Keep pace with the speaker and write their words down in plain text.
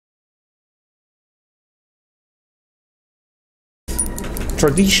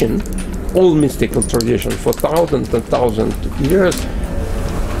tradition, all mystical tradition for thousands and thousands of years,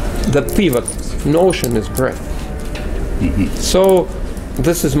 the pivot notion is breath. So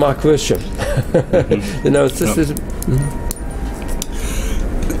this is my question. You know, this is.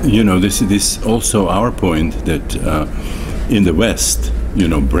 You know, this is also our point that in the West, you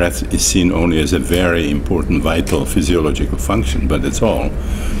know, breath is seen only as a very important, vital physiological function, but that's all.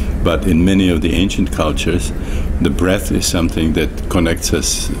 But in many of the ancient cultures, the breath is something that connects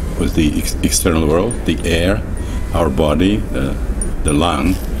us with the external world, the air, our body, the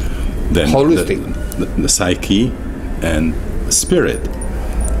lung, then the psyche and spirit.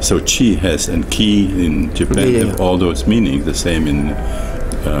 So chi has, and ki in Japan have all those meanings, the same in,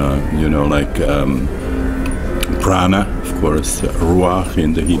 you know, like prana, of course, ruach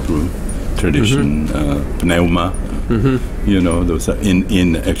in the Hebrew tradition, pneuma. You know, those are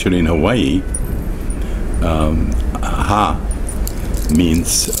actually in Hawaii, ha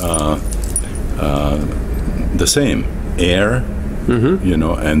means the same, air, you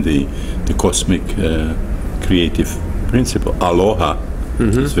know, and the cosmic creative principle. Aloha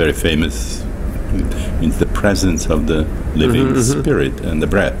is very famous. It means the presence of the living spirit and the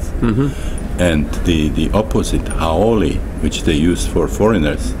breath. And the opposite, haoli, which they use for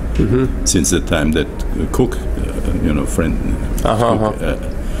foreigners since the time that Cook, you know,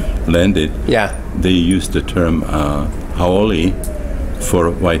 landed. They used the term haoli for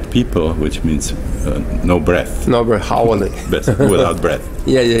white people, which means no breath. No breath, haoli. Without breath.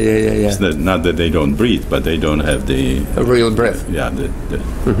 It's not that they don't breathe, but they don't have the real breath.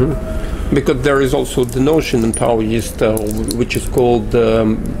 Because there is also the notion in Taoist, which is called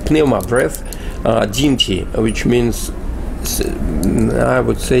pneuma breath, jinti, which means, I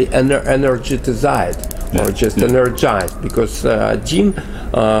would say, energized, or just energized, because jin,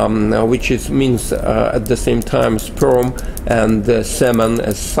 which means at the same time sperm and semen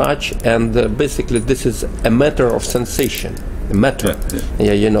as such, and basically this is a matter of sensation. Matter,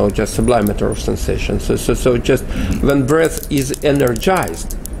 you know, just sublime matter of sensation. So just when breath is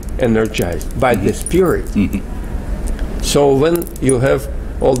energized by the spirit. So when you have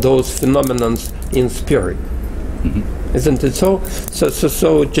all those phenomena in spirit, isn't it so?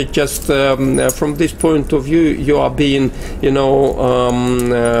 So just from this point of view, you are being, you know,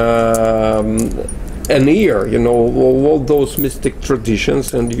 an ear, you know, all those mystic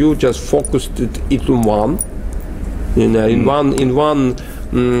traditions, and you just focused it into one. In one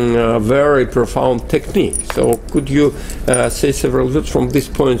very profound technique. So could you say several words from this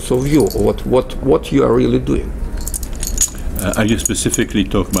point of view, what you are really doing? Are you specifically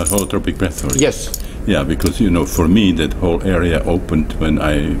talking about holotropic breathwork? Yes. Yeah, because, you know, for me that whole area opened when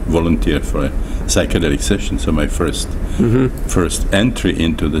I volunteered for a psychedelic session. So my first entry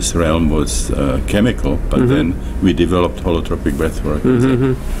into this realm was chemical, but then we developed holotropic breathwork.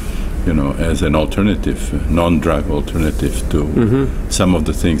 You know, as an alternative, non-drug alternative to some of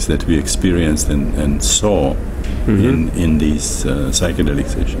the things that we experienced and saw in these psychedelic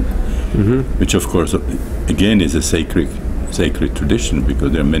sessions, which of course, again, is a sacred tradition,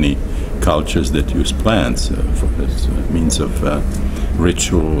 because there are many cultures that use plants as means of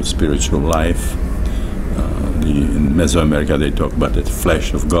ritual, spiritual life. In Mesoamerica, they talk about the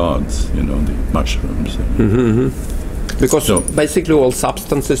flesh of gods, you know, the mushrooms. Because basically all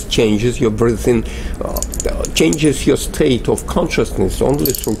substances changes your breathing, changes your state of consciousness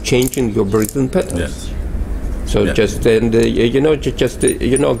only through changing your breathing patterns. So just you know,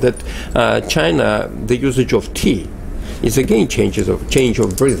 you know that China, the usage of tea is again change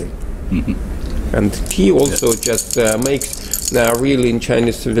of breathing, and tea also just makes really in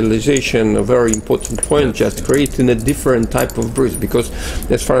Chinese civilization a very important point, just creating a different type of breath, because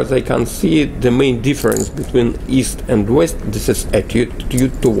as far as I can see, the main difference between East and West, this is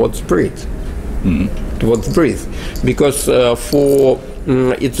attitude towards breath, because for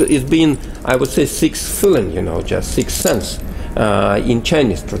it's been, I would say, sixth feeling, you know, just sixth sense in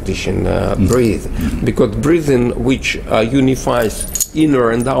Chinese tradition, breathe, because breathing which unifies inner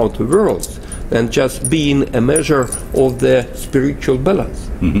and outer worlds, and just being a measure of the spiritual balance.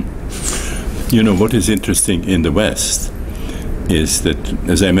 You know, what is interesting in the West is that,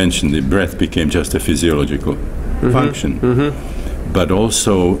 as I mentioned, the breath became just a physiological function, but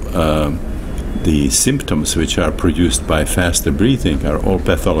also the symptoms which are produced by faster breathing are all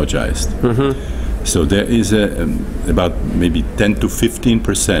pathologized. So there is about maybe 10 to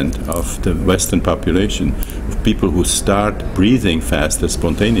 15% of the Western population of people who start breathing faster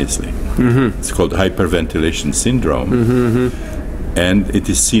spontaneously. It's called hyperventilation syndrome, and it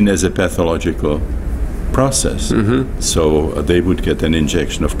is seen as a pathological process. So they would get an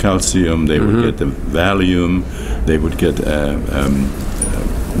injection of calcium, they would get a Valium, they would get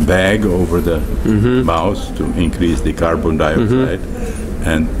bag over the mouth to increase the carbon dioxide,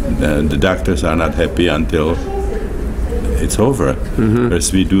 and the doctors are not happy until it's over.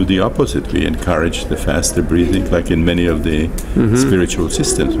 Whereas we do the opposite. We encourage the faster breathing, like in many of the spiritual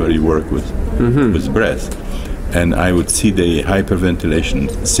systems where you work with breath. And I would see the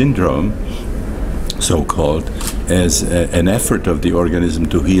hyperventilation syndrome, so-called, as an effort of the organism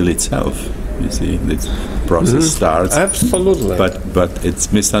to heal itself. You see, this process starts. Absolutely. But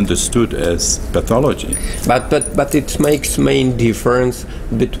it's misunderstood as pathology. But it makes main difference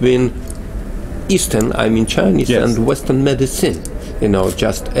between Eastern, I mean Chinese, and Western medicine. You know,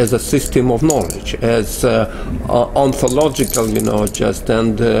 just as a system of knowledge, as ontological, you know, just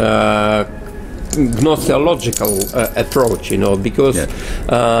and gnoseological approach, you know, because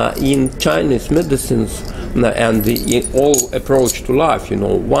in Chinese medicines and the all approach to life, you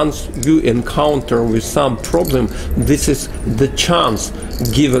know, once you encounter with some problem, this is the chance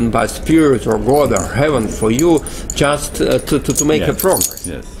given by spirit or God or heaven for you just to make a progress.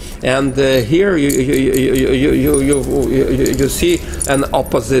 And here you see an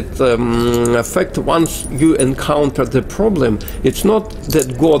opposite effect. Once you encounter the problem, it's not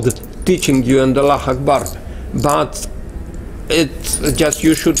that God teaching you and Allah Akbar, but it's just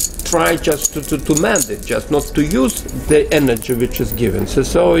you should try just to mend it, just not to use the energy which is given.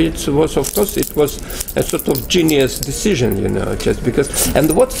 So it was, of course, it was a sort of genius decision, you know, just because.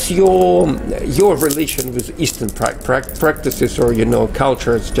 And what's your relation with Eastern practices or, you know,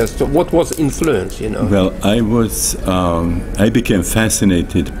 cultures? Just what was influence, you know? Well, I became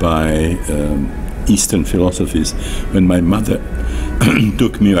fascinated by Eastern philosophies when my mother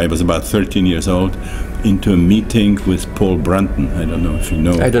took me, I was about 13 years old, into a meeting with Paul Brunton. I don't know if you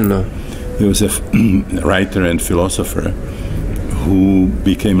know. I don't know. He was a writer and philosopher who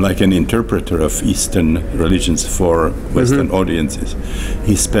became like an interpreter of Eastern religions for Western audiences.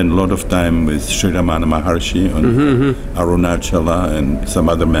 He spent a lot of time with Sri Ramana Maharshi on Arunachala and some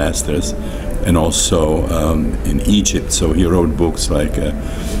other masters, and also in Egypt. So he wrote books like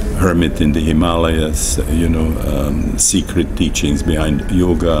Hermit in the Himalayas, you know, secret teachings behind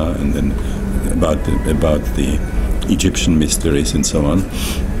yoga, and then about the Egyptian mysteries and so on.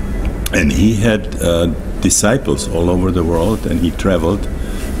 And he had disciples all over the world, and he traveled,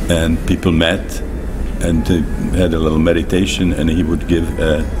 and people met, and had a little meditation, and he would give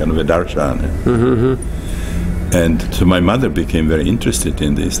kind of a darshan. And so my mother became very interested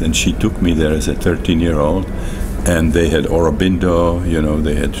in this, and she took me there as a 13-year-old, and they had Aurobindo, you know,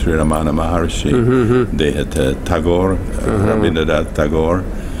 they had Sri Ramana Maharshi, they had Tagore, Rabindranath Tagore,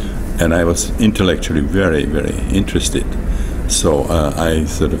 and I was intellectually very, very interested. So I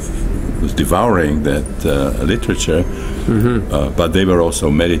sort of was devouring that literature, but they were also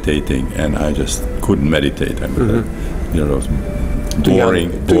meditating, and I just couldn't meditate. I mean, you know,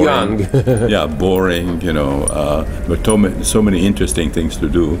 boring, yeah, boring. You know, but so many interesting things to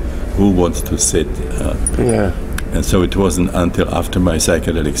do. Who wants to sit? And so it wasn't until after my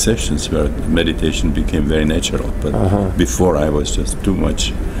psychedelic sessions where meditation became very natural. But before, I was just too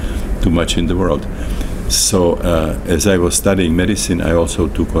much in the world. So as I was studying medicine, I also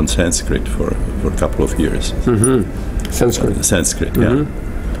took on Sanskrit for a couple of years. Sanskrit, yeah.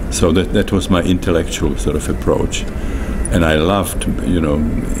 So that was my intellectual sort of approach, and I loved, you know,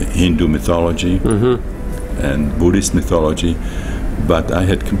 Hindu mythology and Buddhist mythology, but I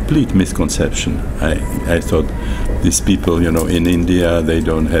had complete misconception. I thought these people, you know, in India, they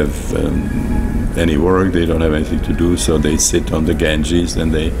don't have any work, they don't have anything to do, so they sit on the Ganges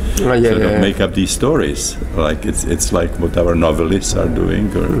and they make up these stories. Like it's like what our novelists are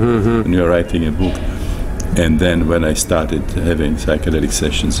doing, or when you're writing a book. And then when I started having psychedelic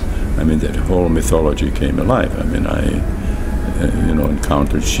sessions, I mean, that whole mythology came alive. I mean, I you know,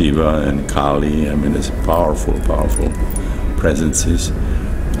 encountered Shiva and Kali. I mean, there's powerful presences.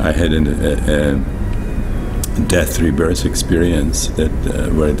 I had a death rebirth experience that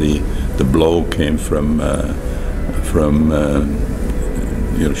where the blow came from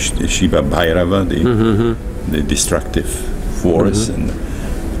you know, Shiva Bhairava, the destructive force, and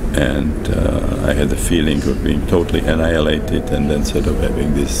I had the feeling of being totally annihilated, and then sort of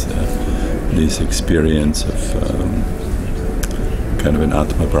having this experience of kind of an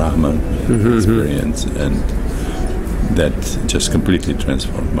Atma Brahman experience, and that just completely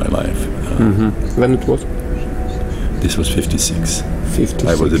transformed my life. When it was? This was 56.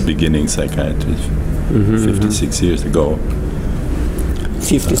 I was a beginning psychiatrist 56 years ago.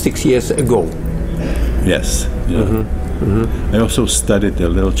 56 years ago? Yes. Yeah. I also studied a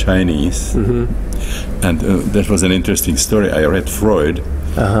little Chinese, and that was an interesting story. I read Freud,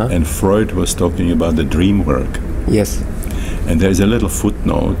 and Freud was talking about the dream work. Yes. And there's a little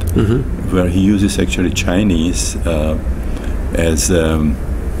footnote where he uses actually Chinese as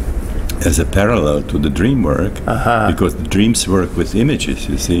a parallel to the dream work, because the dreams work with images,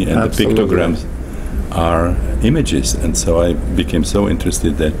 you see, and Absolutely. the pictograms are images. And so I became so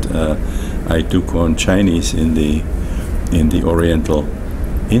interested that I took on Chinese in the Oriental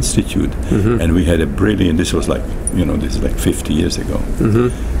Institute, and we had a brilliant, this was like, this is like 50 years ago,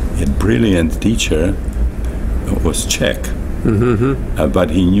 a brilliant teacher was Czech, but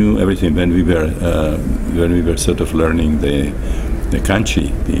he knew everything. When we were sort of learning the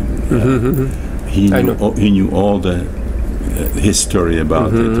kanji, he knew all the history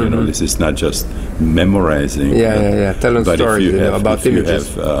about it. This is not just memorizing. Telling stories about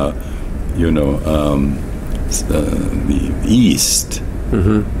images. The East.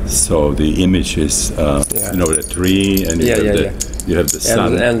 So the image is, the tree, and you have the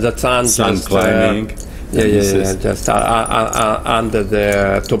sun, and the sun just, climbing. Just under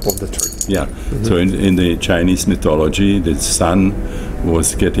the top of the tree. So in the Chinese mythology, the sun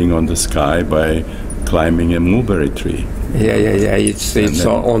was getting on the sky by climbing a mulberry tree. It's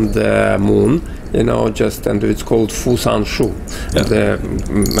on the moon. And it's called Fu San Shu, the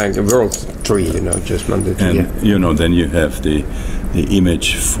world tree. Just and then you have the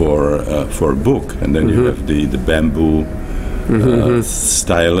image for a book, and then you have the bamboo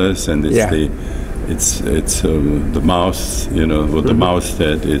stylus, and it's the mouse, what the mouse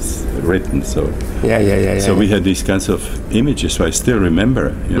said is written. So So we had these kinds of images. So I still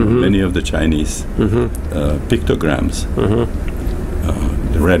remember, many of the Chinese pictograms,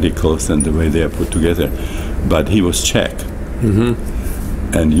 the radicals and the way they are put together. But he was Czech,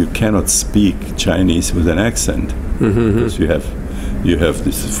 and you cannot speak Chinese with an accent, because you have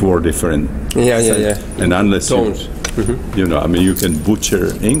these 4 different and unless tones. You can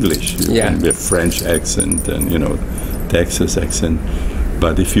butcher English. You can be a French accent and Texas accent,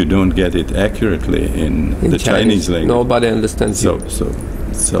 but if you don't get it accurately in the Chinese language, nobody understands you.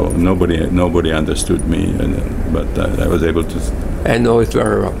 So nobody understood me, but I was able to. I know it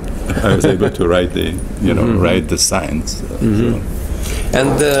very well. I was able to write write the signs.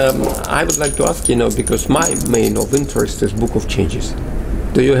 And I would like to ask, because my main of interest is Book of Changes.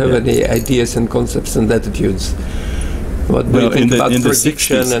 Do you have any ideas and concepts and attitudes? What do you think about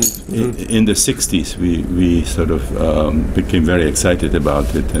prediction? In the 60s, we sort of became very excited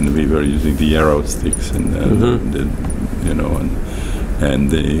about it, and we were using the arrow sticks and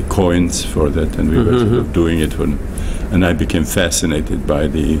and the coins for that, and we were sort of doing it. And I became fascinated by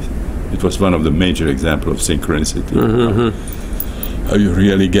it was one of the major examples of synchronicity. How you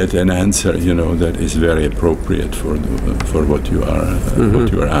really get an answer, that is very appropriate for what you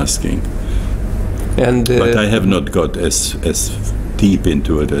are asking. But I have not got as deep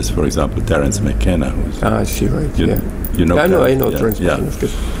into it as, for example, Terence McKenna. I see, right? I know Terence McKenna, of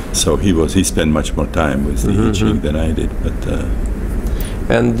course. So he spent much more time with the I Ching than I did, but.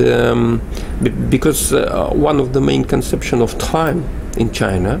 Because one of the main conception of time in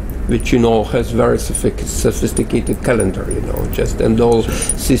China, which has very sophisticated calendar, and all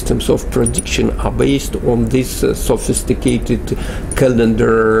systems of prediction are based on this sophisticated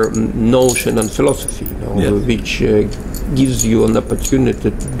calendar notion and philosophy, which gives you an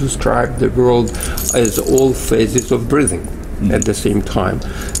opportunity to describe the world as all phases of breathing at the same time.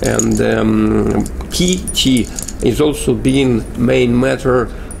 And Qi is also being main matter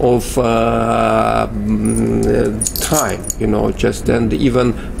of time, and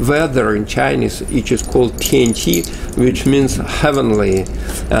even weather in Chinese, it is called Tianqi, which means heavenly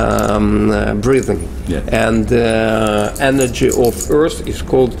breathing. And energy of earth is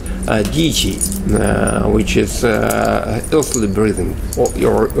called Diqi, which is earthly breathing,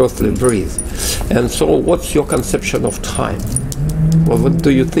 or earthly breathe. And so what's your conception of time? Well, what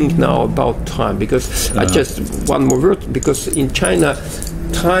do you think now about time? Because just one more word, because in China,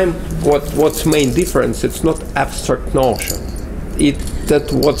 time, what's main difference? It's not abstract notion. That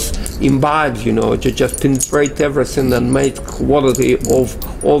what's imbibed, to just integrate everything and make quality of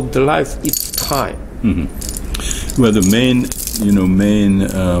all the life. It's time. Well, the main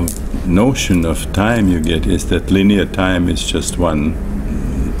notion of time you get is that linear time is just one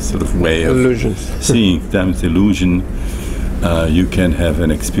sort of way of seeing time. It's illusion. You can have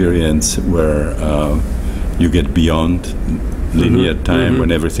an experience where you get beyond linear time when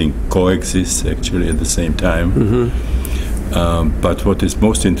everything coexists actually at the same time. But what is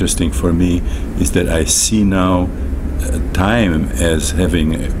most interesting for me is that I see now time as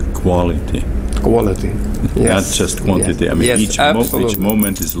having a quality. Not just quantity. I mean, each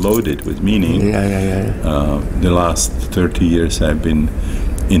moment is loaded with meaning. The last 30 years I've been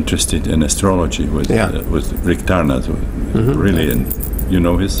interested in astrology with Rick Tarnas, really, and you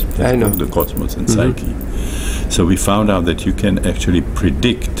know his book, The Cosmos and Psyche. So we found out that you can actually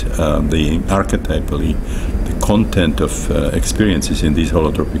predict the archetypally the content of experiences in these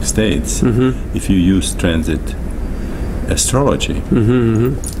holotropic states if you use transit astrology.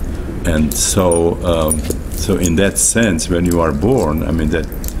 And so, so in that sense, when you are born, I mean that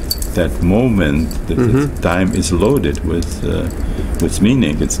moment, that time is loaded with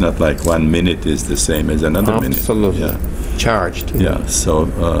meaning. It's not like 1 minute is the same as another minute. Absolutely, charged. Yeah. So,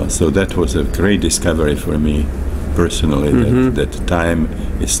 so that was a great discovery for me personally. That time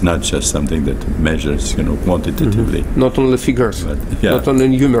is not just something that measures, you know, quantitatively. Not only figures, but, not only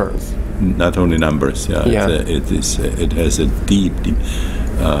numerals. Not only numbers. It has a deep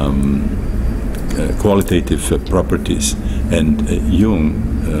qualitative properties. And Jung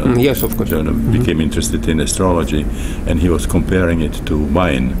yes, of course. Became interested in astrology, and he was comparing it to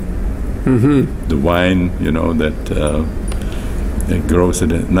wine. The wine, you know, that grows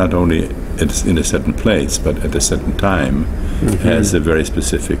not only in a certain place, but at a certain time, has a very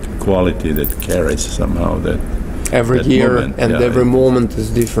specific quality that carries somehow that every year moment. And every moment is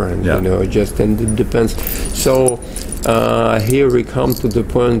different, you know, and it depends. So here we come to the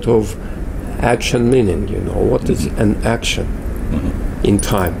point of action meaning, you know, what is an action in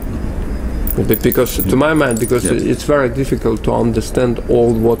time? Because to my mind, because it's very difficult to understand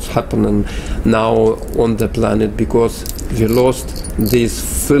all what's happening now on the planet, because we lost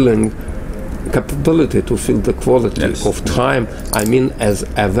this feeling, capability to feel the quality of time, I mean, as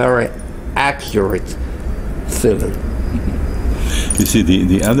a very accurate feeling. You see,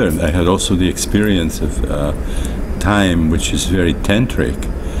 the other, I had also the experience of time, which is very tantric,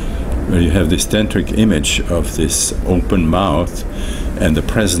 where you have this tantric image of this open mouth, and the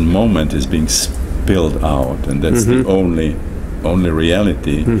present moment is being spilled out, and that's the only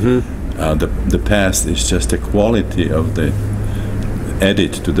reality. The past is just a quality of the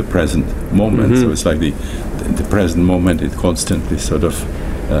added to the present moment. So it's like the present moment is constantly sort of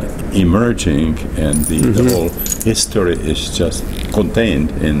emerging, and the whole history is just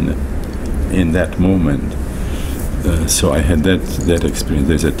contained in that moment. So I had that experience.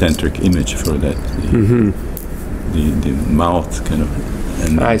 There's a tantric image for that. The mouth kind of.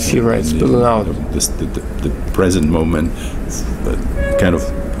 And I see, right, spilling out. The present moment, kind of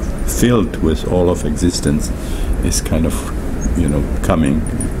filled with all of existence, is kind of, you know, coming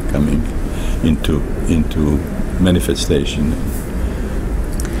into manifestation.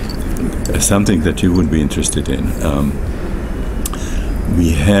 Something that you would be interested in. We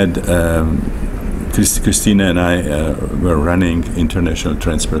had Christina and I were running international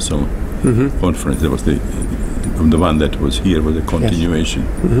transpersonal conference. There was the one that was here was a continuation.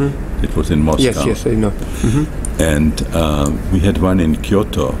 It was in Moscow. Yes, I know. And we had one in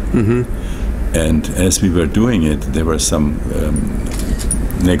Kyoto. And as we were doing it, there were some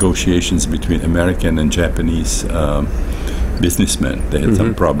negotiations between American and Japanese businessmen. They had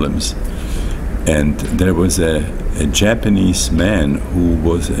some problems. And there was a Japanese man who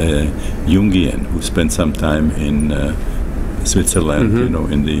was a Jungian, who spent some time in Switzerland, you know,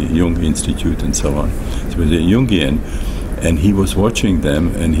 in the Jung Institute and so on. So he was a Jungian, and he was watching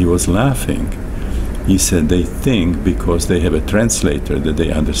them, and he was laughing. He said they think because they have a translator that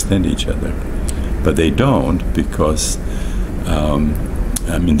they understand each other, but they don't, because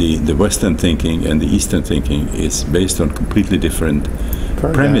I mean the Western thinking and the Eastern thinking is based on completely different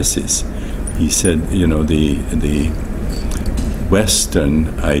premises. He said, you know, the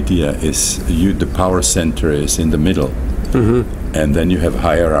Western idea is the power center is in the middle, and then you have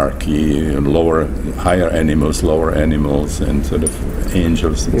hierarchy, higher animals, lower animals, and sort of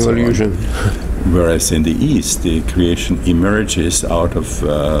angels and evolution. So on. Whereas in the East, the creation emerges out of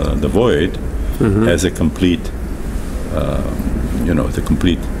the void as a complete, you know, the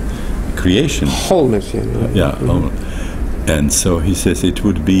complete creation. Wholeness, you know. And so he says it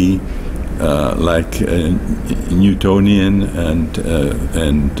would be like Newtonian and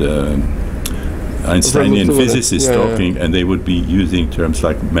Einsteinian physicists talking, and they would be using terms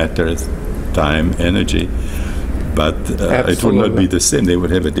like matter, time, energy. But it would not be the same. They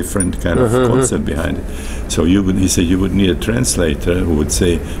would have a different kind of concept behind it. So he said you would need a translator who would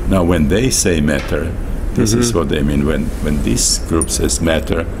say, now when they say matter, this is what they mean. When this group says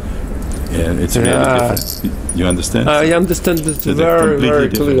matter, it's really different. You understand? I understand this very, very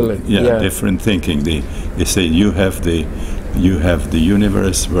clearly. Different thinking. They say you have the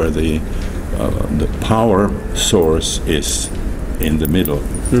universe where the power source is in the middle.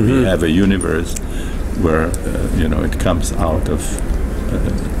 We have a universe where you know, it comes out of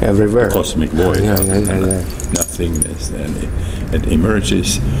everywhere, cosmic void, nothingness, and it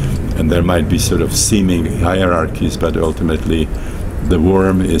emerges, and there might be sort of seeming hierarchies, but ultimately the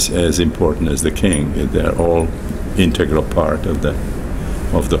worm is as important as the king. They're all integral part of the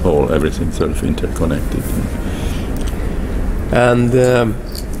whole. Everything sort of interconnected. And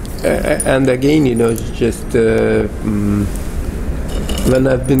again, just when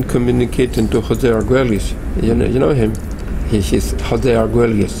I've been communicating to Jose Arguelles, you know him. He's Jose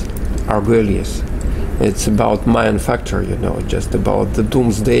Arguelles. It's about Mayan factor, just about the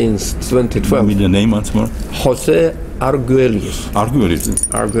doomsday in 2012. Give me the name once more. Jose Arguelles.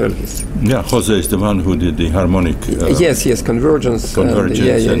 Arguelles. Yeah, Jose is the one who did the harmonic. Yes, convergence.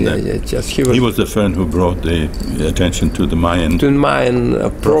 Yes, he was the friend who brought the attention to the Mayan. To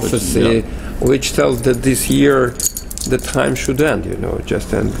Mayan prophecy, which tells that this year the time should end, and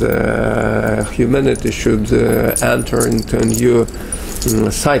humanity should enter into a new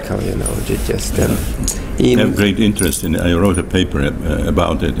cycle, I have great interest in it. I wrote a paper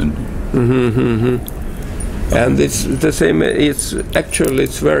about it, and and it's the same. It's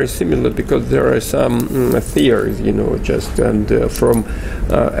very similar, because there are some theories, and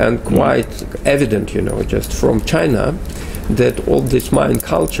quite evident, just from China, that all this Mayan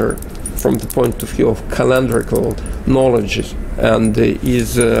culture, from the point of view of calendrical knowledge, and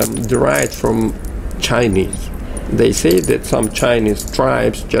is derived from Chinese. They say that some Chinese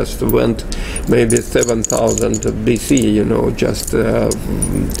tribes just went maybe 7,000 BC,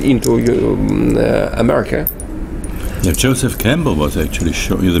 into America. Yeah, Joseph Campbell was actually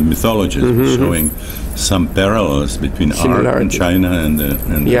showing the mythologist, showing some parallels between art in China and the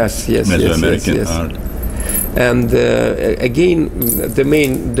Mesoamerican art. And again, the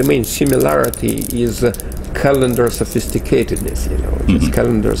main similarity is calendar sophisticatedness, just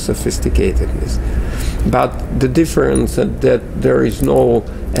calendar sophisticatedness. But the difference is that there is no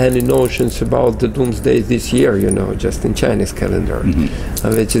any notions about the doomsday this year, just in Chinese calendar,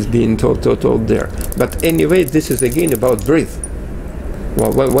 which is being taught there. But anyway, this is again about breath.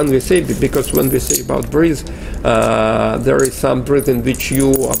 Well, when we say about breath, there is some breath in which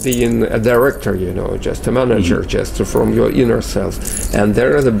you are being a director, just a manager, just from your inner self, and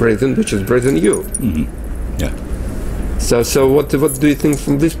there is a breath in which is breath in you. Yeah. So what do you think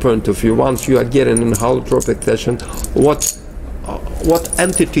from this point of view? Once you are getting in holotropic session, what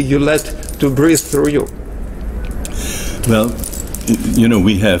entity you let to breathe through you? Well,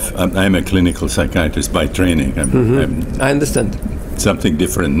 we have. I'm a clinical psychiatrist by training. I understand. Something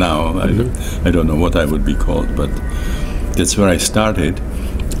different now. I don't know what I would be called, but that's where I started.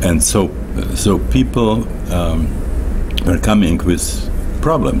 And so people are coming with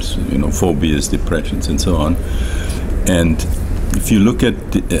problems, phobias, depressions, and so on. And if you look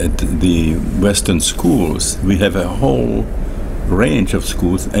at the Western schools, we have a whole range of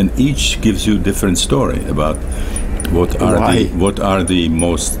schools, and each gives you a different story about what are the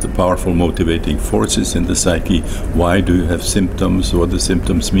most powerful motivating forces in the psyche, why do you have symptoms, what the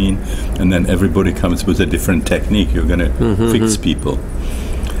symptoms mean, and then everybody comes with a different technique. You're going to fix people.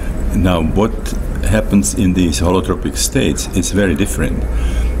 Now, what happens in these holotropic states is very different.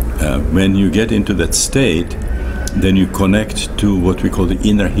 When you get into that state, then you connect to what we call the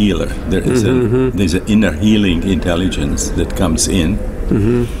inner healer. There's an inner healing intelligence that comes in,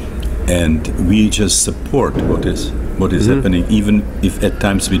 and we just support what is happening, even if at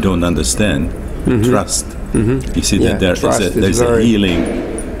times we don't understand. Trust. You see that there's a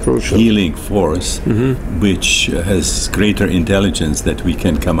healing force which has greater intelligence that we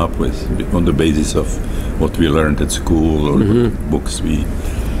can come up with on the basis of what we learned at school or books we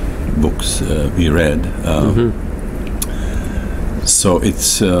read. So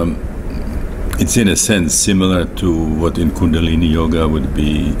it's in a sense similar to what in Kundalini yoga would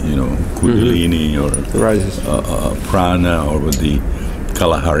be, Kundalini or prana, or what the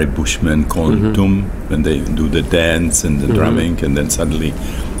Kalahari Bushmen call tum, when they do the dance and the drumming, and then suddenly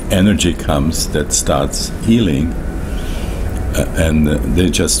energy comes that starts healing, and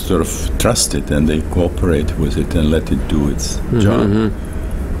they just sort of trust it and they cooperate with it and let it do its job.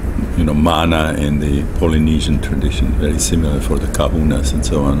 Mana in the Polynesian tradition, very similar for the kahunas and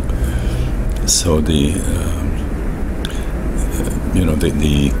so on. So the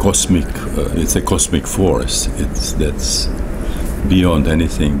cosmic, it's a cosmic force. That's beyond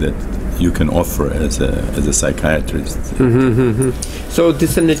anything that you can offer as a psychiatrist. So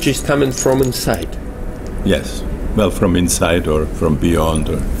this energy is coming from inside. Yes, well, from inside or from beyond,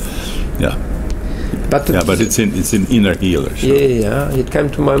 or But it's an inner healer. So. Yeah. It came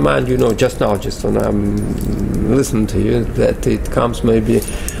to my mind, just now, just when I'm listening to you, that it comes maybe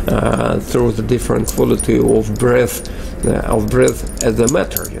through the different quality of breath as a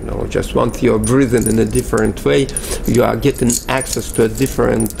matter. Just once you're breathing in a different way, you are getting access to a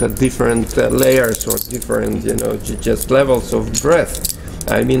different layers or different, just levels of breath.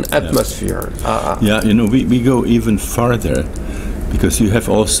 I mean, atmosphere. We go even farther, because you have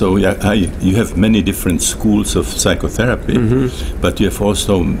also you have many different schools of psychotherapy, but you have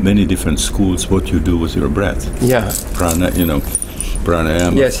also many different schools what you do with your breath. Yeah.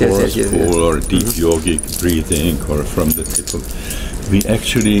 Pranayama, forceful or deep yogic breathing, or from the tip of. We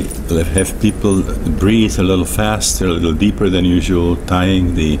actually have people breathe a little faster, a little deeper than usual,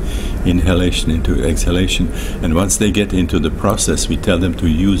 tying the inhalation into exhalation. And once they get into the process, we tell them to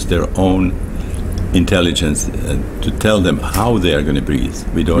use their own intelligence to tell them how they are going to breathe.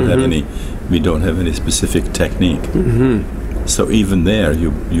 We don't have any specific technique. So even there,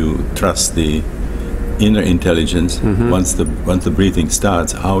 you trust the inner intelligence. Once the breathing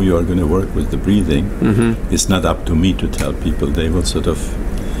starts, how you are going to work with the breathing, it's not up to me to tell people. They will sort of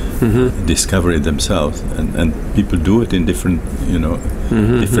discover it themselves, and people do it in different,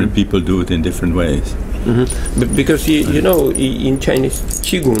 different people do it in different ways. Because in Chinese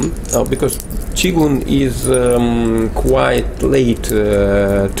Qigong, because Qigong is quite late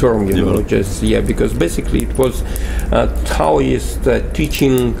term, because basically it was Taoist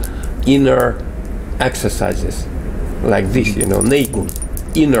teaching inner exercises like this, Neigun,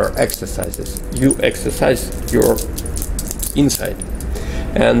 inner exercises. You exercise your inside.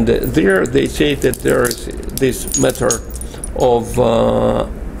 And there they say that there is this matter of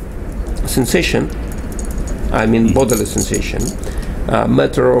sensation, I mean bodily sensation,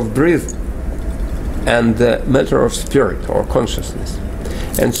 matter of breath, and matter of spirit or consciousness.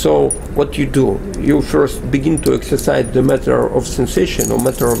 And so what you do, you first begin to exercise the matter of sensation or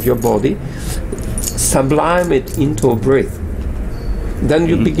matter of your body, sublime it into a breath. Then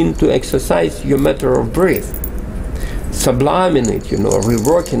you begin to exercise your matter of breath, subliming it,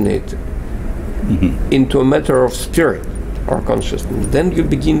 reworking it into a matter of spirit or consciousness. Then you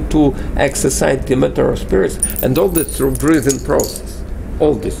begin to exercise the matter of spirit, and all this through breathing process.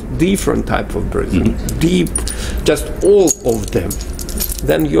 All this different type of breathing, deep, just all of them.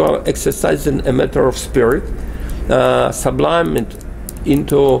 Then you are exercising a matter of spirit, sublime it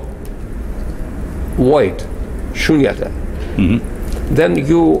into void, shunyata. Then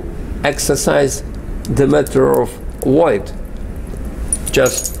you exercise the matter of void,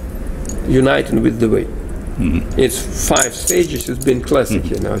 just uniting with the way. It's 5 stages. It's been classic,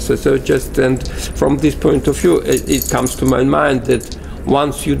 So just, and from this point of view, it comes to my mind that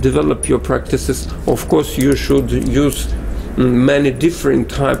once you develop your practices, of course you should use many different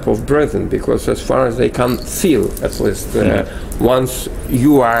type of breathing, because as far as I can feel, at least, once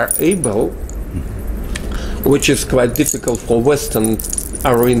you are able, which is quite difficult for Western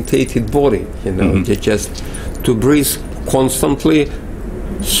orientated body, just to breathe constantly,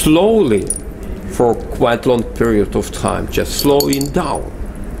 slowly, for quite long period of time, just slowing down.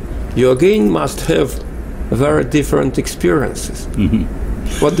 You again must have very different experiences.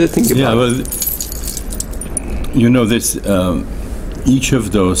 What do you think about it? This, each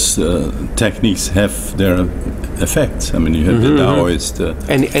of those techniques have their effects. I mean, you have the Taoist...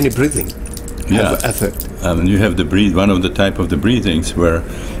 any breathing have effect. You have one of the type of the breathings where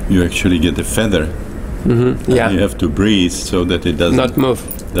you actually get the feather. You have to breathe so that it doesn't move.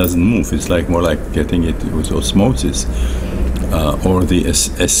 It's more like getting it with osmosis. Or the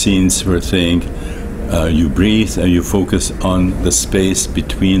Essenes were saying, you breathe and you focus on the space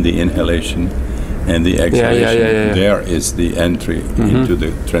between the inhalation and the exhalation. There is the entry into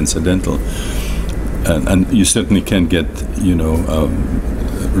the transcendental. And you certainly can get,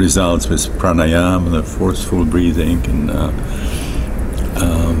 results with pranayama, the forceful breathing,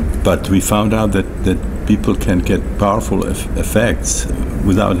 but we found out that people can get powerful effects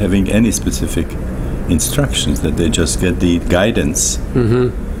without having any specific instructions, that they just get the guidance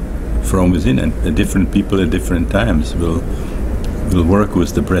from within, and different people at different times will work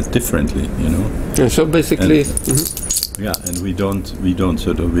with the breath differently, And so basically, and we don't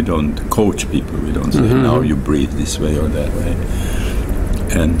coach people. We don't say now you breathe this way or that way,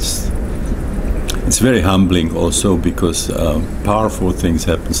 and it's very humbling also, because powerful things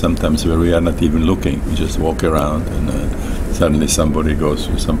happen sometimes where we are not even looking. We just walk around and suddenly somebody goes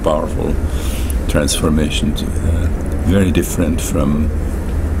through some powerful transformation. Very different from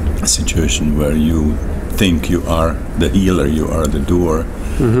a situation where you think you are the healer, you are the doer,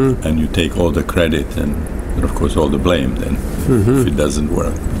 and you take all the credit and of course all the blame then if it doesn't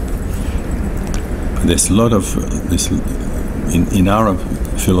work. there's a lot of in our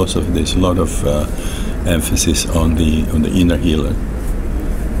philosophy. There's a lot of emphasis on the inner healer.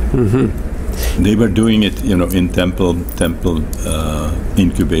 They were doing it, in temple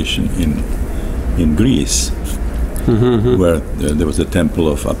incubation in Greece, where there was a temple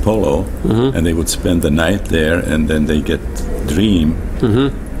of Apollo, and they would spend the night there, and then they get dream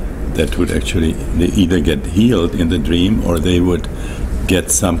that would actually, they either get healed in the dream, or they would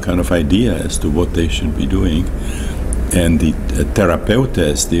get some kind of idea as to what they should be doing. And the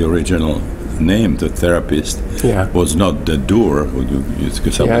therapeutes, the original name, the therapist, was not the doer who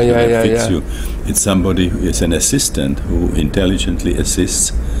somebody that fits you. It's somebody who is an assistant who intelligently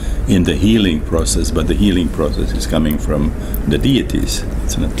assists in the healing process, but the healing process is coming from the deities.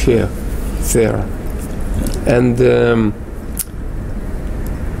 It's not clear. Fair. And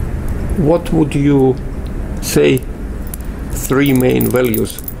what would you say 3 main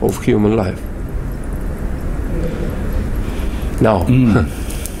values of human life? Now,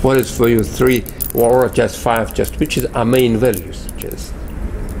 what is for you 3 or just 5? Just which is our main values? Just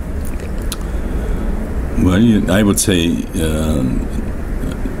well, I would say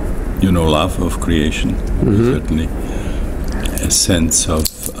love of creation, certainly, a sense of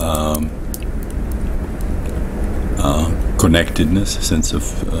connectedness, a sense of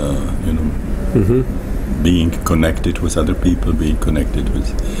being connected with other people, being connected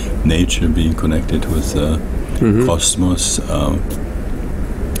with nature, being connected with cosmos,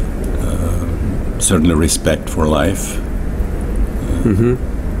 certainly respect for life.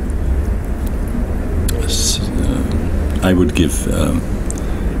 I would give,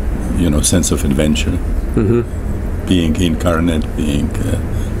 sense of adventure, being incarnate, being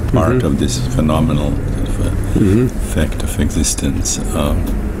part of this phenomenal fact of existence.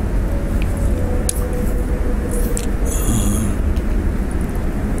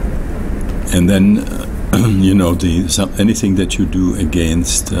 And then, anything that you do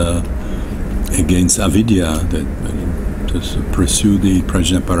against avidya, that just pursue the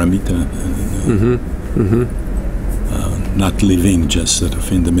prajnaparamita, not living just sort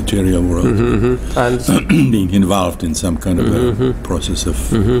of in the material world, and being involved in some kind of a process of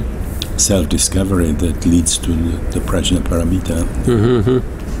self-discovery that leads to the prajnaparamita,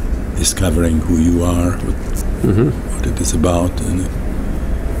 discovering who you are, what it is about. And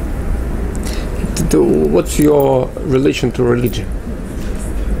what's your relation to religion?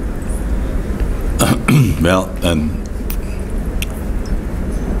 Well,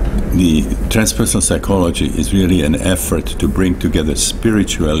 the transpersonal psychology is really an effort to bring together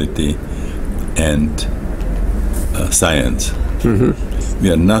spirituality and science. We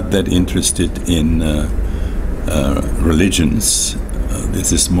are not that interested in religions.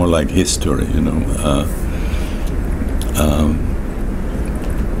 This is more like history,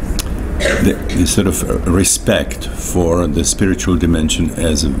 the sort of respect for the spiritual dimension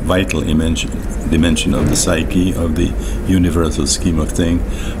as a vital dimension of the psyche, of the universal scheme of things,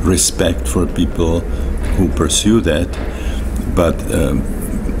 respect for people who pursue that, but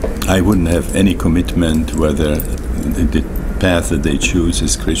I wouldn't have any commitment whether the path that they choose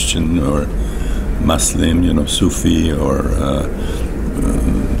is Christian or Muslim, Sufi or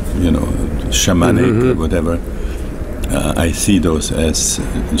shamanic or whatever. I see those as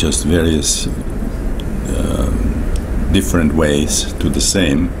just various different ways to the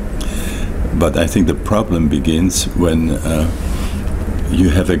same. But I think the problem begins when you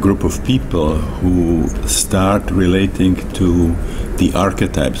have a group of people who start relating to the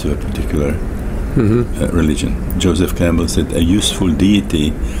archetypes of a particular religion. Joseph Campbell said a useful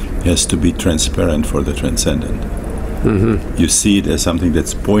deity has to be transparent for the transcendent. You see it as something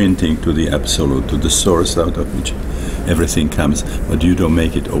that's pointing to the absolute, to the source out of which everything comes, but you don't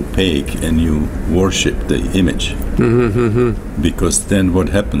make it opaque and you worship the image. Because then what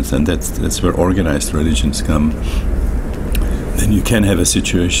happens, and that's where organized religions come, then you can have a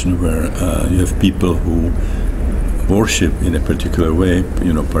situation where you have people who worship in a particular way,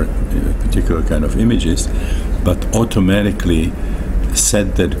 particular kind of images, but automatically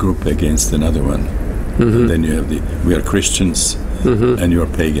set that group against another one. And then you have we are Christians and you are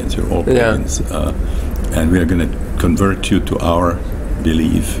pagans, you're all pagans. And we are going to convert you to our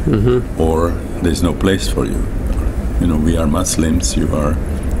belief, or there's no place for you. We are Muslims, you are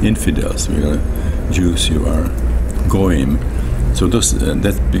infidels, we are Jews, you are Goyim. So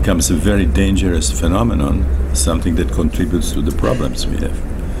that becomes a very dangerous phenomenon, something that contributes to the problems we have.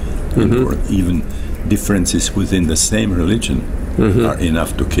 Or even differences within the same religion are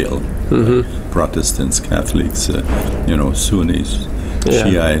enough to kill. Protestants, Catholics, Sunnis,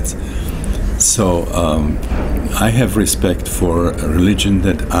 Shiites. So I have respect for a religion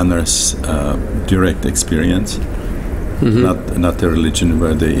that honors direct experience, not a religion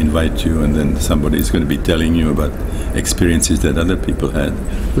where they invite you and then somebody is going to be telling you about experiences that other people had.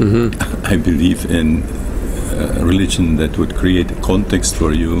 I believe in a religion that would create a context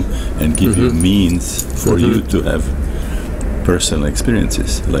for you and give you means for you to have personal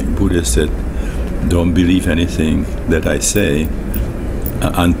experiences. Like Buddha said, don't believe anything that I say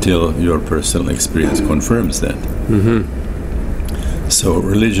until your personal experience confirms that. So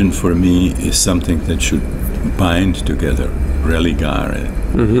religion for me is something that should bind together, religare.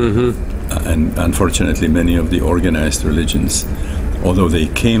 And unfortunately many of the organized religions, although they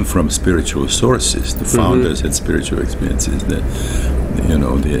came from spiritual sources, the founders had spiritual experiences, the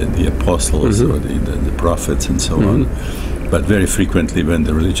apostles or the prophets and so on. But very frequently when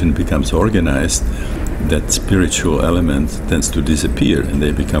the religion becomes organized, that spiritual element tends to disappear and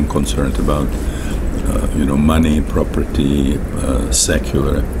they become concerned about money, property,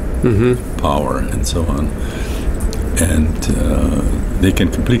 secular power and so on. And they can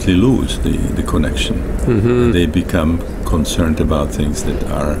completely lose the connection. They become concerned about things that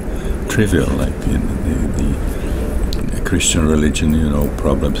are trivial, like in the Christian religion,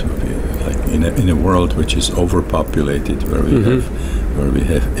 problems like in a world which is overpopulated, where we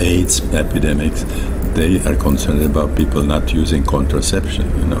have AIDS epidemics. They are concerned about people not using contraception,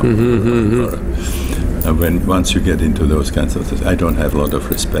 and once you get into those kinds of things, I don't have a lot of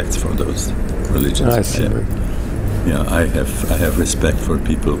respect for those religions. I see. I have respect for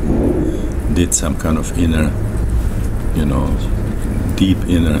people who did some kind of inner, deep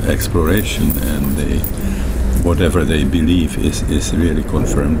inner exploration, and whatever they believe is really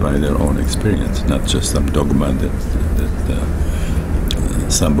confirmed by their own experience, not just some dogma that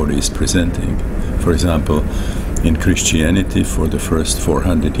somebody is presenting. For example, in Christianity, for the first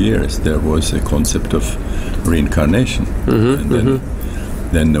 400 years, there was a concept of reincarnation, and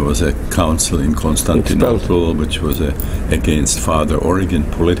then there was a council in Constantinople, which was against Father Origen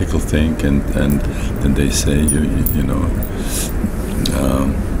political thing, and they say,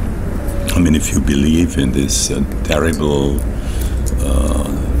 if you believe in this terrible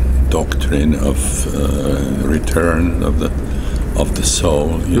doctrine of return of the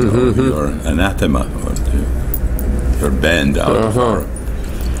soul, you're anathema, or you're banned out of our.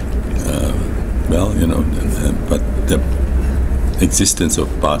 But the existence of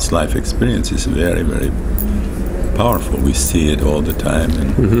past life experience is very, very powerful. We see it all the time,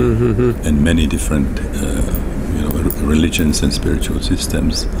 and many different religions and spiritual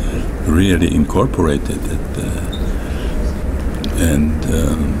systems really incorporated it.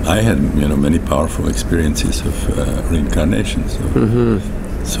 I had many powerful experiences of reincarnation.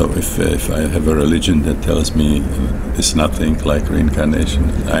 So if I have a religion that tells me it's nothing like reincarnation,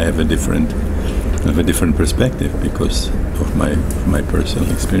 I have a different perspective because of my personal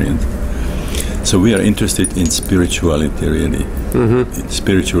experience. So we are interested in spirituality, really, in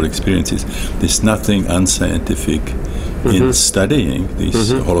spiritual experiences. There's nothing unscientific in studying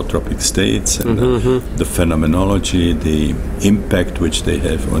these holotropic states and the phenomenology, the impact which they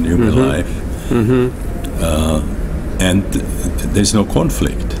have on human life. And there's no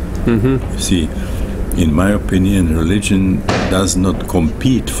conflict. You see, in my opinion, religion does not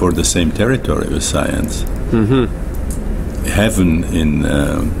compete for the same territory with science. Heaven in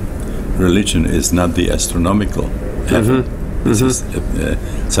religion is not the astronomical heaven. This is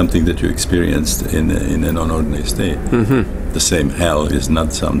something that you experienced in an unordinary state. The same hell is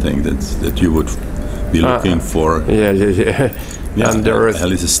not something that you would be looking for. Hell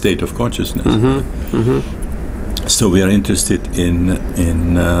is a state of consciousness. So we are interested in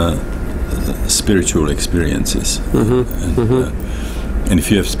spiritual experiences. And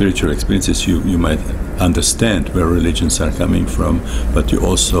if you have spiritual experiences, you might understand where religions are coming from, but you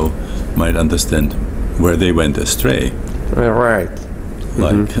also might understand where they went astray. Right.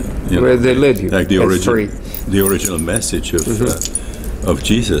 Like where they led you. Like the original message of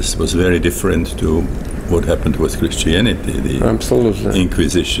Jesus was very different to what happened with Christianity, the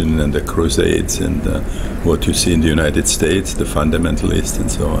Inquisition and the Crusades, and what you see in the United States, the fundamentalists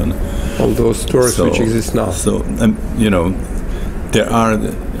and so on. All those stories which exist now. So,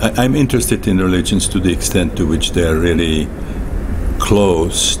 I'm interested in religions to the extent to which they are really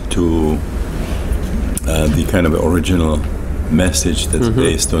close to the kind of original message that's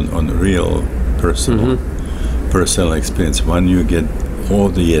based on real personal experience. When you get all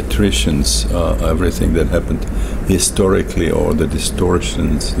the attritions, everything that happened historically, or the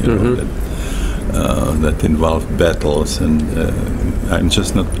distortions, that involve battles, and I'm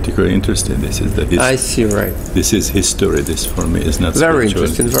just not particularly interested. This is the I see, right. This is history. This for me is not very spiritual.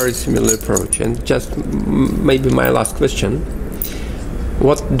 interesting, very similar approach. And just maybe my last question: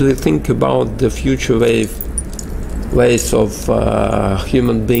 what do you think about the future ways of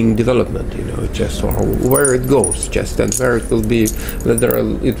human being development? You know, just or where it goes, just and where it will be, whether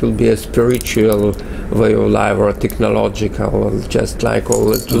it will be a spiritual way of life or technological, just like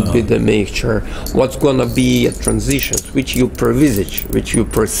all it will be the mixture. What's gonna be a transition which you envisage, which you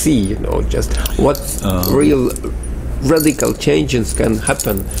foresee? You know, just what real radical changes can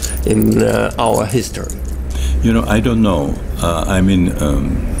happen in our history? You know, I don't know. I mean,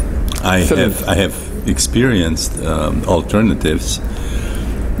 I have experienced alternatives.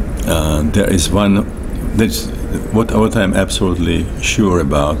 There is one. That's what I'm absolutely sure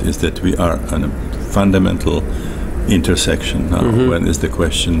about is that we are on a fundamental intersection now. When is the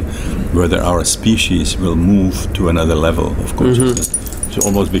question whether our species will move to another level of consciousness? It's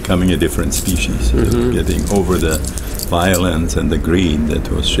almost becoming a different species, getting over the violence and the greed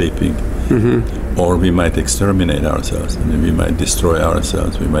that was shaping. Or we might exterminate ourselves. I mean, we might destroy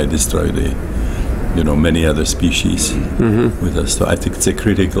ourselves. We might destroy the, many other species with us. So I think it's a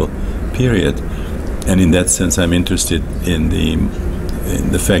critical period, and in that sense, I'm interested in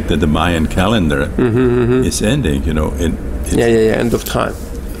the fact that the Mayan calendar is ending. End of time.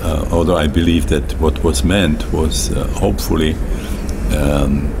 Although I believe that what was meant was hopefully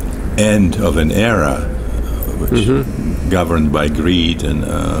end of an era which governed by greed and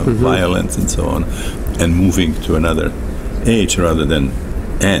violence and so on, and moving to another age rather than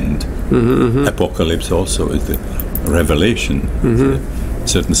end. Apocalypse also is the revelation.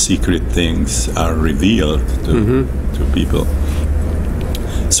 Certain secret things are revealed to people.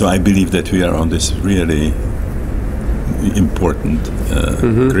 So I believe that we are on this really important,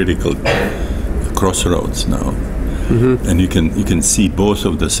 critical crossroads now, and you can see both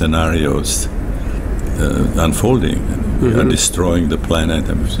of the scenarios unfolding. We are destroying the planet.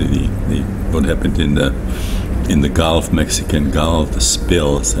 I mean, what happened in the Gulf, Mexican Gulf, the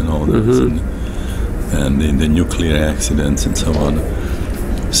spills and all this, and in the nuclear accidents and so on.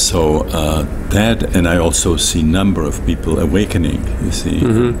 So that, and I also see number of people awakening, you see,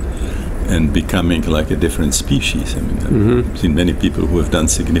 and becoming like a different species. I mean, I've seen many people who have done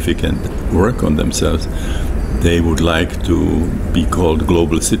significant work on themselves. They would like to be called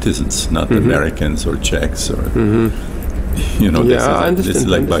global citizens, not Americans or Czechs or, this is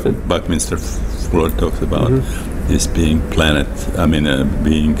like Buckminster Fuller talks about this being planet,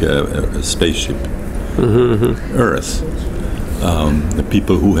 being a spaceship, Earth. The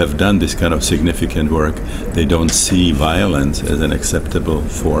people who have done this kind of significant work, they don't see violence as an acceptable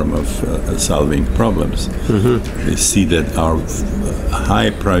form of solving problems. They see that our high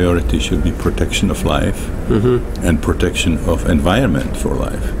priority should be protection of life and protection of environment for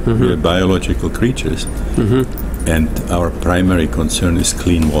life. We are biological creatures, and our primary concern is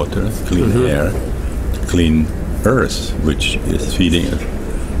clean water, clean air, clean earth, which is feeding us.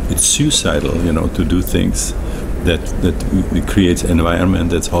 It's suicidal, to do things that creates an environment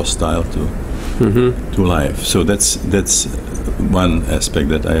that's hostile to life. So that's one aspect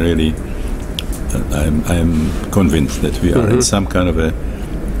that I really I'm convinced that we are in some kind of a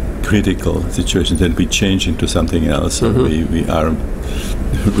critical situation, that we change into something else, or we are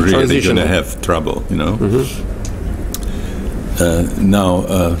really going to have trouble. Now,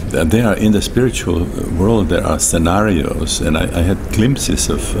 there are, in the spiritual world, there are scenarios, and I had glimpses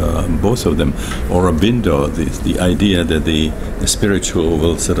of both of them. Aurobindo, the idea that the spiritual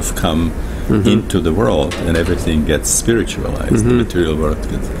will sort of come into the world and everything gets spiritualized, the material world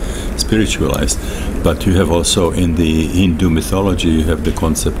gets spiritualized. But you have also, in the Hindu mythology, you have the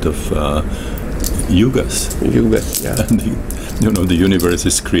concept of yugas. Yugas, yeah. And the universe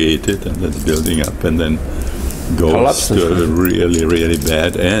is created and that's building up, and then goes to a really, really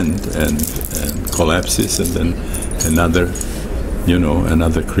bad end and collapses, and then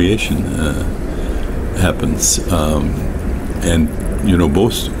another creation happens. And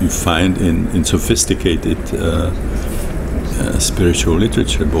both you find in sophisticated spiritual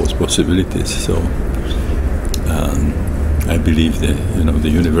literature, both possibilities. So I believe that the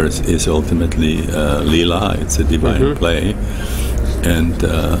universe is ultimately Leela. It's a divine play, and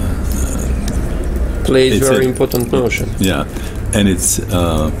play is a very important notion. Yeah, and it's.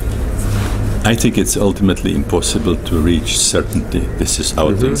 I think it's ultimately impossible to reach certainty. This is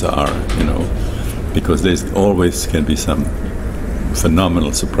how things are, because there's always can be some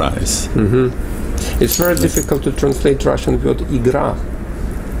phenomenal surprise. It's very difficult to translate Russian word "igra,"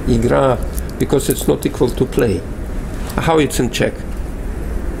 because it's not equal to play. How it's in Czech?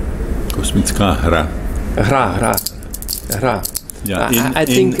 Kosmická hra. Hra. Yeah, I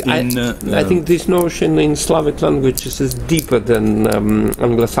think this notion in Slavic languages is deeper than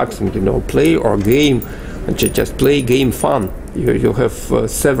Anglo-Saxon. Play or game, just play, game, fun. You have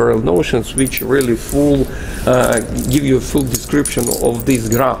several notions which really give you a full description of this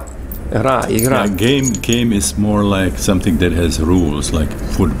igra. Yeah, game is more like something that has rules, like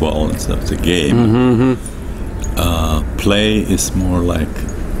football and stuff. It's a game. Play is more like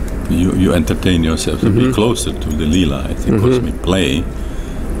you entertain yourself to be closer to the lila. I think cosmic play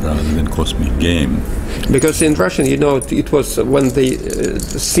rather than cosmic game. Because in Russian, it was when they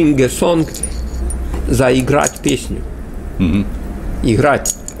sing a song, заиграть песню.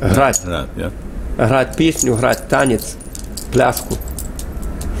 Играть. Играть песню, играть танец, пляску.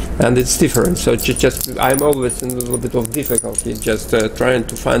 And it's different. So I'm always in a little bit of difficulty just trying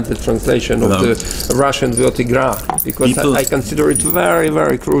to find the translation of the Russian word igra, because I consider it very,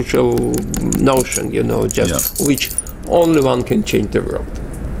 very crucial notion, which only one can change the world.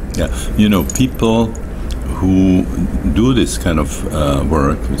 Yeah, people who do this kind of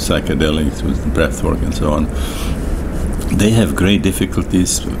work with psychedelics, with breathwork and so on, they have great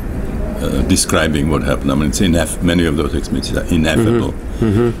difficulties describing what happened. I mean, many of those experiences are ineffable.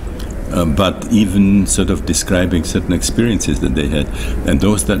 But even sort of describing certain experiences that they had, and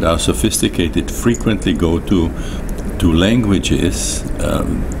those that are sophisticated frequently go to languages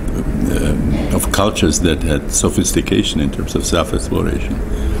of cultures that had sophistication in terms of self-exploration.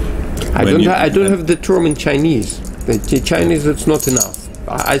 I don't have the term in Chinese. The Chinese, it's not enough.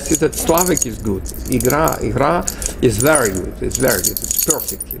 I see that Slavic is good. Igra is very good. It's very good. It's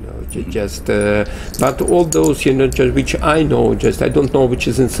perfect, but all those, which I know, I don't know which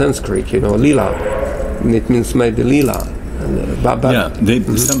is in Sanskrit, lila. It means maybe lila.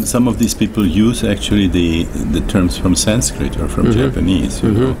 Some of these people use actually the terms from Sanskrit or from Japanese,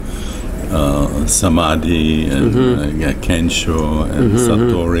 samadhi and kensho and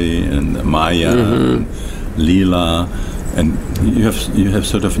satori and maya and lila. And you have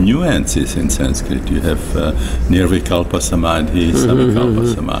sort of nuances in Sanskrit. You have nirvikalpa samadhi,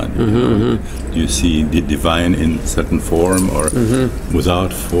 savikalpa samadhi. You see the divine in certain form or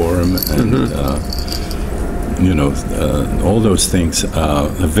without form, and all those things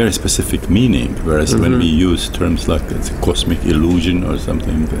have very specific meaning. Whereas when we use terms like it's a cosmic illusion or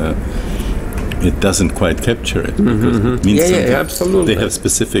something, it doesn't quite capture it, because it means something. Absolutely. They have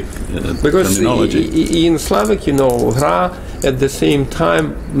specific Because terminology. in Slavic, hra at the same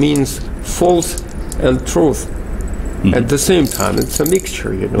time means false and truth. At the same time, it's a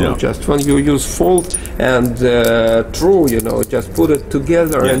mixture, just when you use false and true, just put it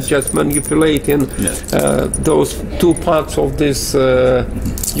together and just manipulating those two parts of this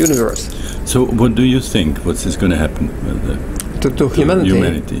universe. So what do you think? What is going to happen with to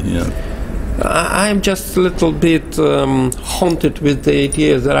humanity? I'm just a little bit haunted with the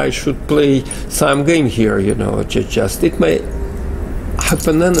idea that I should play some game here, just it may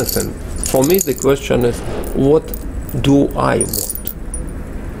happen anything. For me, the question is, what do I want?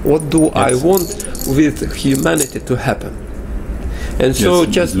 What do I want with humanity to happen? And so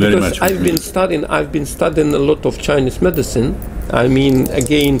just because I've been studying a lot of Chinese medicine, I mean,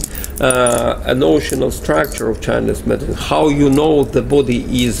 again, a notional structure of Chinese medicine, how the body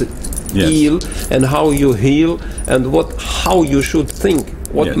is ill and how you heal, and how you should think,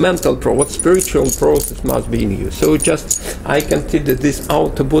 what mental what spiritual process must be in you. So I consider this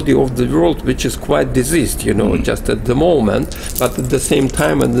outer body of the world, which is quite diseased, just at the moment, but at the same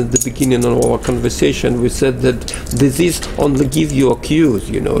time, and at the beginning of our conversation, we said that disease only give you a cues,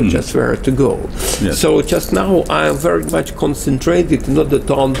 just where to go. So just now I am very much concentrated in order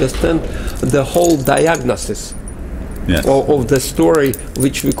to understand the whole diagnosis of the story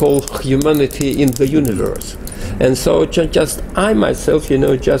which we call humanity in the universe. And so just I myself,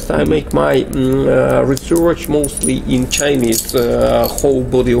 I make my research mostly in Chinese whole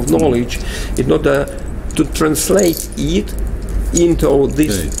body of knowledge in order to translate it into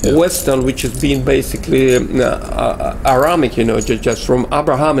this Western, which is being basically Aramic, just from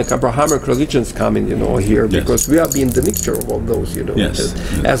Abrahamic religions coming, here, because we are being the mixture of all those,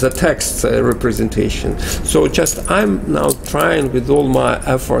 as a text representation. So I'm now trying with all my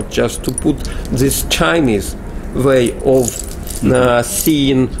effort just to put this Chinese way of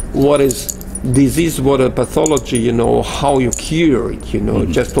seeing what is disease, what a pathology, you know, how you cure it, you know,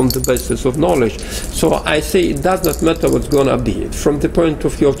 just on the basis of knowledge. So I say it does not matter what's going to be. From the point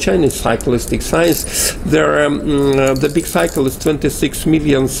of view of Chinese cyclistic science, there the big cycle is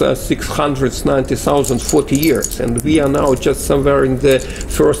 26,690,040 years, and we are now just somewhere in the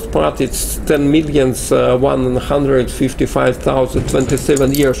first part. It's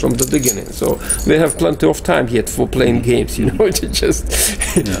 10,155,027 years from the beginning. So we have plenty of time yet for playing games, you know. Just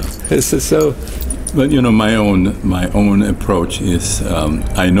so. But you know, my own approach is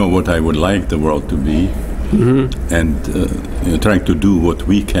I know what I would like the world to be, and you know, trying to do what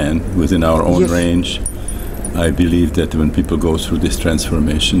we can within our own range. I believe that when people go through this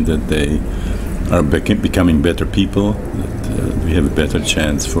transformation, that they are becoming better people. That we have a better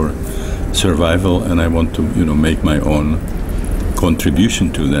chance for survival, and I want to, you know, make my own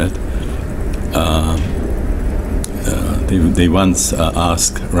contribution to that. They once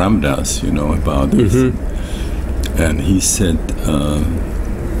asked Ramdas, you know, about this, and he said,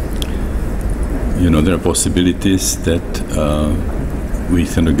 you know, there are possibilities that we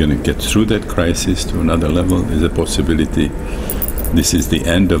are going to get through that crisis to another level. There's a possibility this is the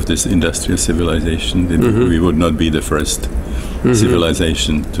end of this industrial civilization. We would not be the first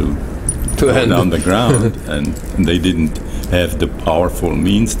civilization to go down the ground, and they didn't have the powerful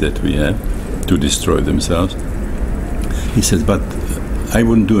means that we have to destroy themselves. He says, but I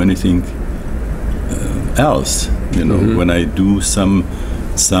wouldn't do anything else. You know, when I do some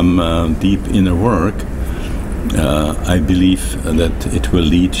deep inner work, I believe that it will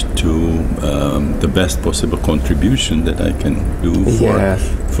lead to the best possible contribution that I can do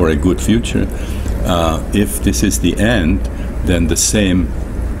for a good future. If this is the end, then the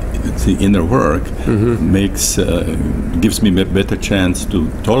inner work gives me a better chance to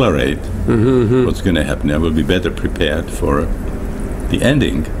tolerate what's going to happen. I will be better prepared for the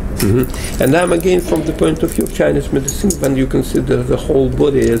ending. And I'm again from the point of view of Chinese medicine, when you consider the whole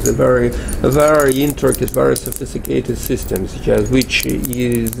body as a very intricate, very sophisticated system, which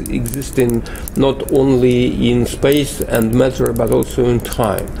is existing not only in space and matter, but also in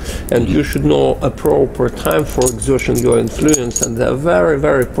time. And you should know a proper time for exerting your influence, and a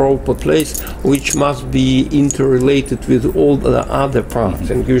very proper place which must be interrelated with all the other parts,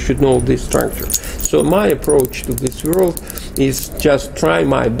 and you should know this structure. So my approach to this world is just try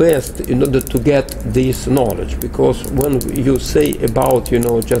my best in order to get this knowledge, because when you say about, you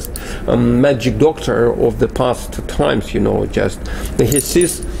know, just a magic doctor of the past times, you know, just he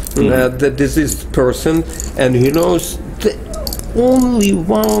sees the diseased person and he knows the only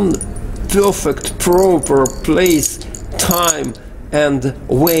one perfect, proper place, time and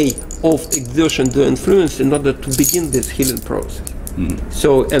way of exertion the influence in order to begin this healing process.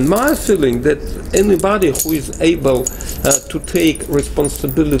 So, and my feeling that anybody who is able to take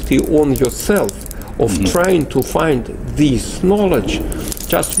responsibility on yourself of trying to find this knowledge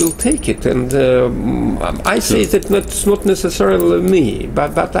just will take it. And I say that it's not necessarily me,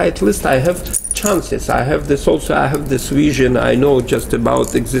 but at least I have chances. I have this also. I have this vision. I know just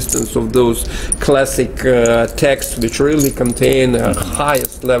about the existence of those classic texts which really contain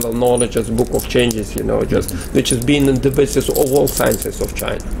highest level knowledge as Book of Changes, you know, just which has been the basis of all sciences of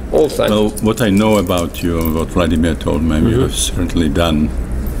China. All sciences. Well, what I know about you, what Vladimir told me, you have certainly done,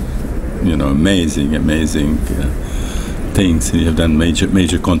 you know, amazing things. You have done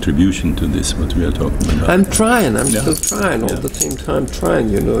major contribution to this, what we are talking about. I'm trying. I'm still trying all the same time. Trying,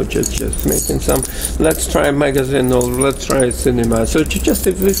 you know, just making some. Let's try magazine or let's try cinema. So just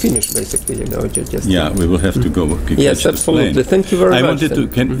if we finish, basically, you know, just. Yeah, we will have to go. Yes, absolutely. Thank you very much. I wanted to.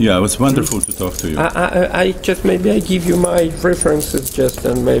 Yeah, it was wonderful to talk to you. I just maybe I give you my references just,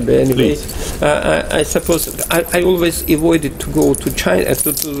 and maybe anyway. I suppose I always avoided to go to China,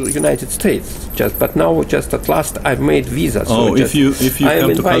 to the United States, just, but now just at last I've made visa. So if you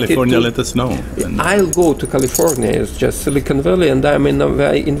come to California, let us know. I'll go to California. It's just Silicon Valley, and I'm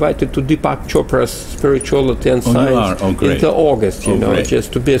invited to Deepak Chopra's Spirituality and Science into August. You know,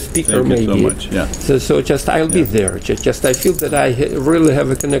 just to be a speaker. Thank maybe. You so much. Yeah. So just I'll be there. Just I feel that I really have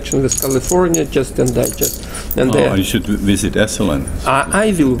a connection with California. You should visit Esalen.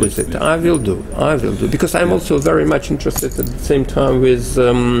 I will visit. I will do because I'm also very much interested at the same time with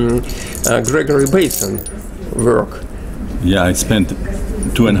Gregory Basin work. Yeah, I spent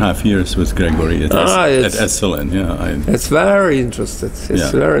 2.5 years with Gregory at Esalen. Yeah, it's very interesting.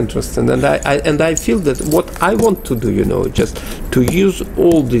 It's very interesting, and I feel that what I want to do, you know, just to use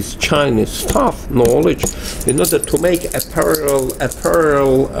all this Chinese stuff, knowledge, in order to make a parallel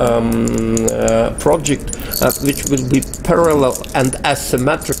project which will be parallel and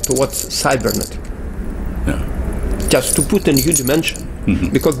asymmetric to what's cybernetic. Yeah. Just to put a new dimension.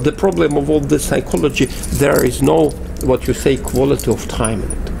 Because the problem of all this psychology, there is no, what you say, quality of time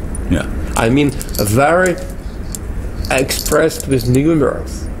in it. Yeah. I mean, very expressed with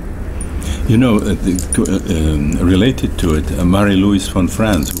numerals. You know, related to it, Marie-Louise von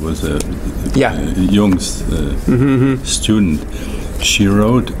Franz, who was a young student, she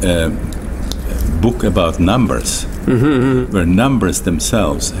wrote a book about numbers, where numbers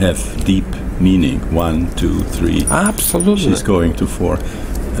themselves have deep meaning. 1, 2, 3. Absolutely. She's going to 4.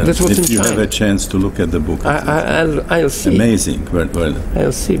 If you have a chance to look at the book, I'll see. Amazing. Well,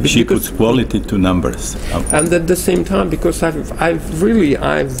 I'll see. She puts quality to numbers. And at the same time, because I've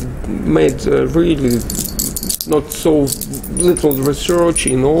made really not so little research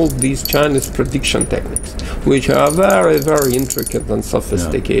in all these Chinese prediction techniques, which are very, very intricate and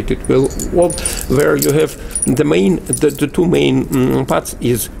sophisticated. Well, where you have the two main parts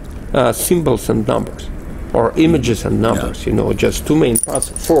is symbols and numbers, or images and numbers. You know, just two main parts.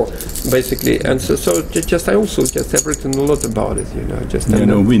 4 basically. And so I also have written a lot about it. You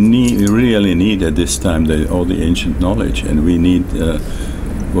know, we really need at this time all the ancient knowledge, and we need.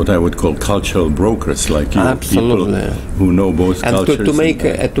 What I would call cultural brokers, like you, people who know both cultures.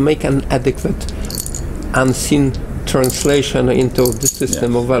 And to make an adequate, unseen translation into the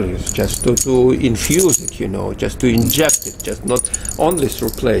system of values, just to infuse it, you know, just to inject it, just not only through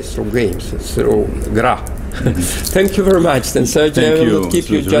plays, through games, through Graph. Thank you very much, and Sergey, I will not keep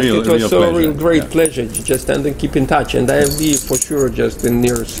you. It was so real great pleasure. Just and keep in touch, and I will be for sure just in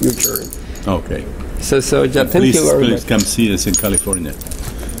near future. Okay. So thank you very much. Please come see us in California.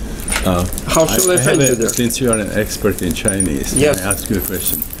 How shall I find you there? Since you are an expert in Chinese, yes. Can I ask you a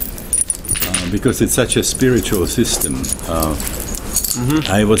question? Because it's such a spiritual system,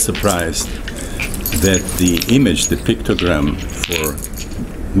 I was surprised that the image, the pictogram for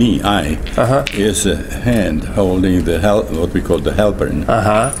me, is a hand holding what we call the halberd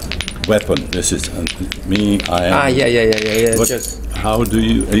weapon. This is me, I am. Yeah. How do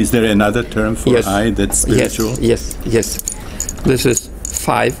you? Is there another term for I that's spiritual? Yes. This is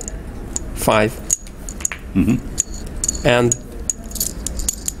 5, and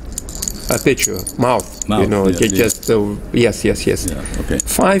a picture, mouth. You know, yes. Yeah, okay.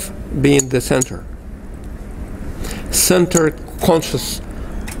 5 being the center conscious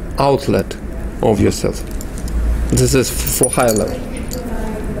outlet of yourself. This is for higher level.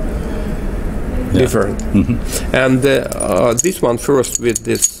 Different. And this one first with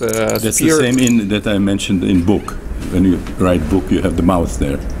this that's the same that I mentioned in book. When you write book, you have the mouth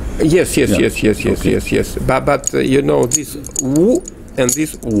there. Yes. But you know, this wu and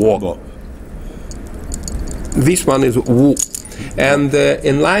this wo. This one is wu, and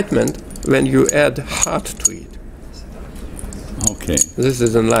enlightenment when you add heart to it. Okay. This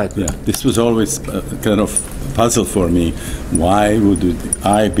is enlightenment. Yeah. This was always kind of puzzle for me. Why would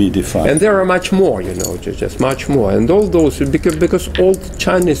I be defined? And there are much more, you know, just much more. And all those, because old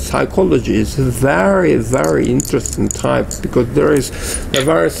Chinese psychology is a very, very interesting type, because there is a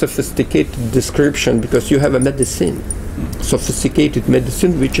very sophisticated description, because you have a medicine, sophisticated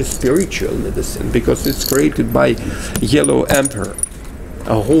medicine, which is spiritual medicine, because it's created by Yellow Emperor,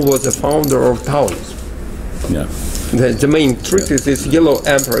 who was the founder of Taoism. Yeah. The main treatise is Yellow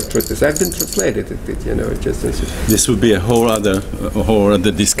Emperor treatise. I've been translated it, you know. This would be a whole other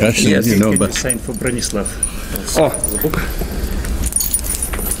discussion, yes. You know. But designed for Bronislav. The book.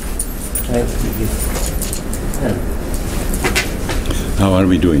 How are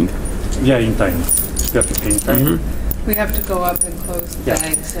we doing? Yeah, in time. Perfectly in time. We have to go up and close the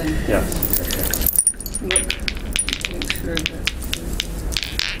bags and look, make sure that.